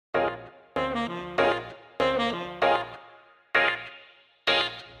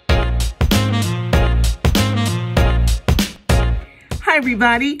Hi,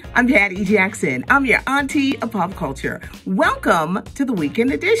 everybody. I'm Patty Jackson. I'm your auntie of pop culture. Welcome to the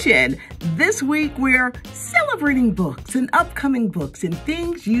Weekend Edition. This week, we're celebrating books and upcoming books and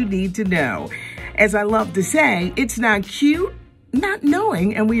things you need to know. As I love to say, it's not cute not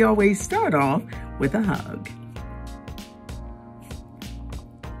knowing, and we always start off with a hug.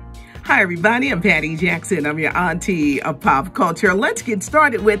 Hi, everybody. I'm Patty Jackson. I'm your auntie of pop culture. Let's get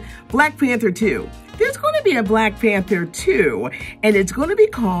started with Black Panther 2. There's going to be a Black Panther 2, and it's going to be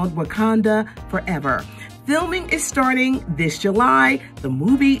called Wakanda Forever. Filming is starting this July. The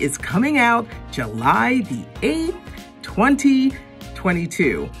movie is coming out July the 8th,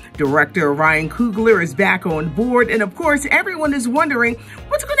 2022. Director Ryan Coogler is back on board, and of course, everyone is wondering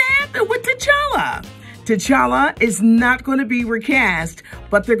what's going to happen with T'Challa. T'Challa is not going to be recast,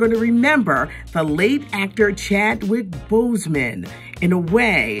 but they're going to remember the late actor Chadwick Boseman in a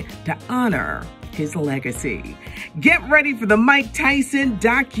way to honor his legacy. Get ready for the Mike Tyson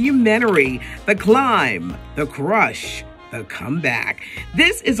documentary, The Climb, The Crush, The Comeback.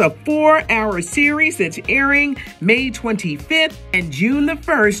 This is a 4-hour series that's airing May 25th and June the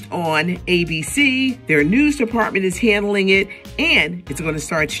 1st on ABC. Their news department is handling it, and it's going to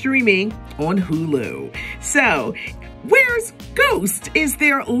start streaming on Hulu. So, where's Ghost? Is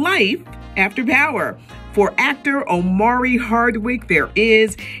there life after power? For actor Omari Hardwick, there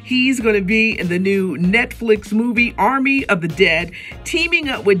is. He's going to be in the new Netflix movie Army of the Dead, teaming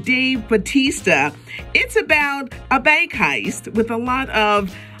up with Dave Bautista. It's about a bank heist with a lot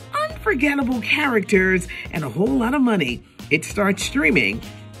of unforgettable characters and a whole lot of money. It starts streaming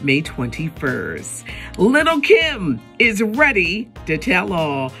May 21st. Lilkim is ready to tell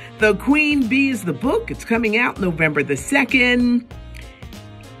all. The Queen Bee is the book. It's coming out November the 2nd.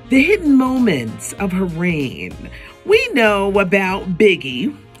 The hidden moments of her reign. We know about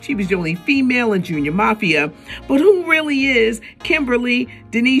Biggie. She was the only female in Junior Mafia, but who really is Kimberly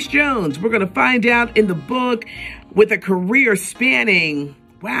Denise Jones? We're going to find out in the book. With a career spanning,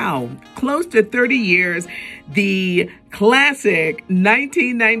 close to 30 years, the classic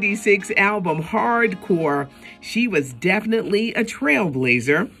 1996 album Hardcore, she was definitely a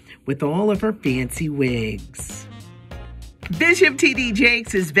trailblazer with all of her fancy wigs. Bishop T.D.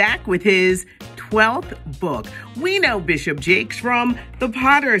 Jakes is back with his 12th book. We know Bishop Jakes from The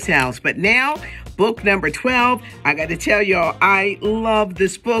Potter's House, but now book number 12. I got to tell y'all, I love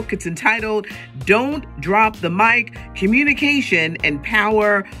this book. It's entitled Don't Drop the Mic, Communication and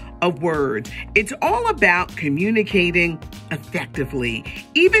Power of Words. It's all about communicating effectively,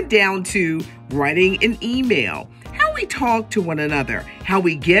 even down to writing an email, how we talk to one another, how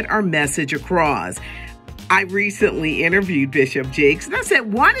we get our message across. I recently interviewed Bishop Jakes, and I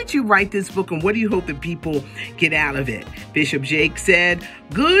said, why did you write this book, and what do you hope that people get out of it? Bishop Jakes said,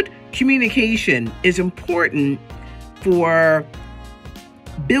 good communication is important for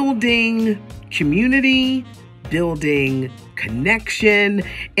building community, building connection,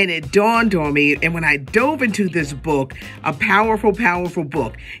 and it dawned on me, and when I dove into this book, a powerful, powerful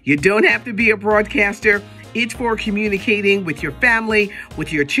book. You don't have to be a broadcaster. It's for communicating with your family,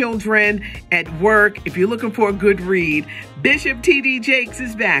 with your children, at work. If you're looking for a good read, Bishop T.D. Jakes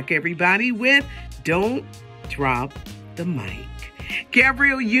is back, everybody, with Don't Drop the Mic.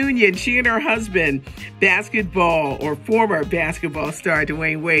 Gabrielle Union, she and her husband, former basketball star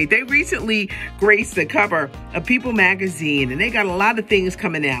Dwayne Wade, they recently graced the cover of People magazine, and they got a lot of things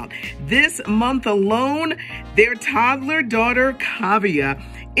coming out. This month alone, their toddler daughter, Kavia,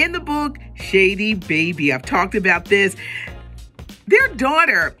 in the book Shady Baby. I've talked about this. Their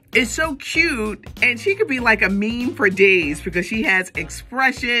daughter is so cute, and she could be like a meme for days because she has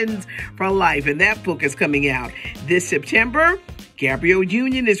expressions for life, and that book is coming out this September. Gabrielle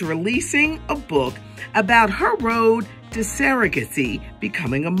Union is releasing a book about her road to surrogacy,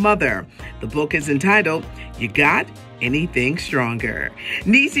 becoming a mother. The book is entitled, You Got Anything Stronger?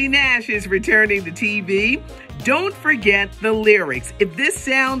 Niecy Nash is returning to TV. Don't forget the lyrics. If this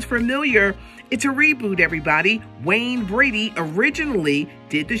sounds familiar, it's a reboot, everybody. Wayne Brady originally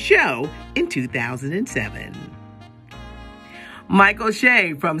did the show in 2007. Michael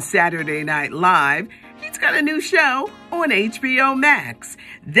Shea from Saturday Night Live, he's got a new show on HBO Max.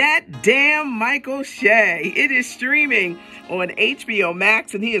 That damn Michael Shea. It is streaming on HBO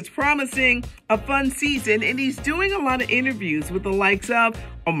Max, and he is promising a fun season, and he's doing a lot of interviews with the likes of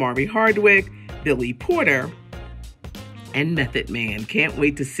Omari Hardwick, Billy Porter, and Method Man. Can't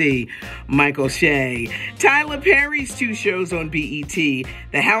wait to see Michael Shea. Tyler Perry's 2 shows on BET,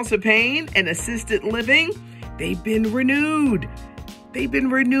 The House of Pain and Assisted Living, they've been renewed. They've been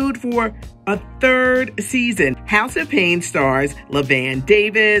renewed for a 3rd season. House of Pain stars LaVan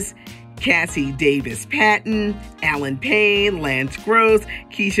Davis, Cassie Davis Patton, Alan Payne, Lance Gross,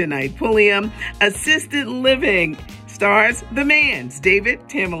 Keisha Knight Pulliam. Assisted Living stars The Mans, David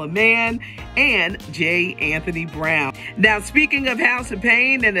Tamela Mann, and J. Anthony Brown. Now, speaking of House of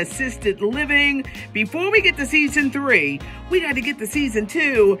Pain and Assisted Living, before we get to season 3, we got to get to season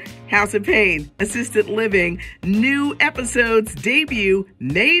 2, House of Pain, Assisted Living. New episodes debut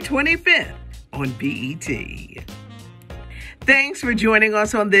May 25th on BET. Thanks for joining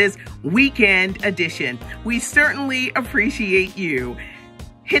us on this weekend edition. We certainly appreciate you.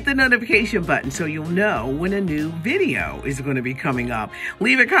 Hit the notification button so you'll know when a new video is going to be coming up.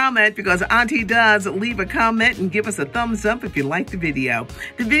 Leave a comment, because Auntie does leave a comment, and give us a thumbs up if you like the video.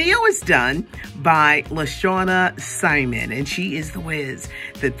 The video is done by LaShawna Simon, and she is the whiz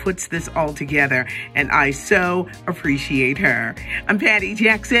that puts this all together, and I so appreciate her. I'm Patty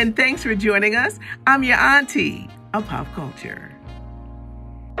Jackson. Thanks for joining us. I'm your auntie of pop culture.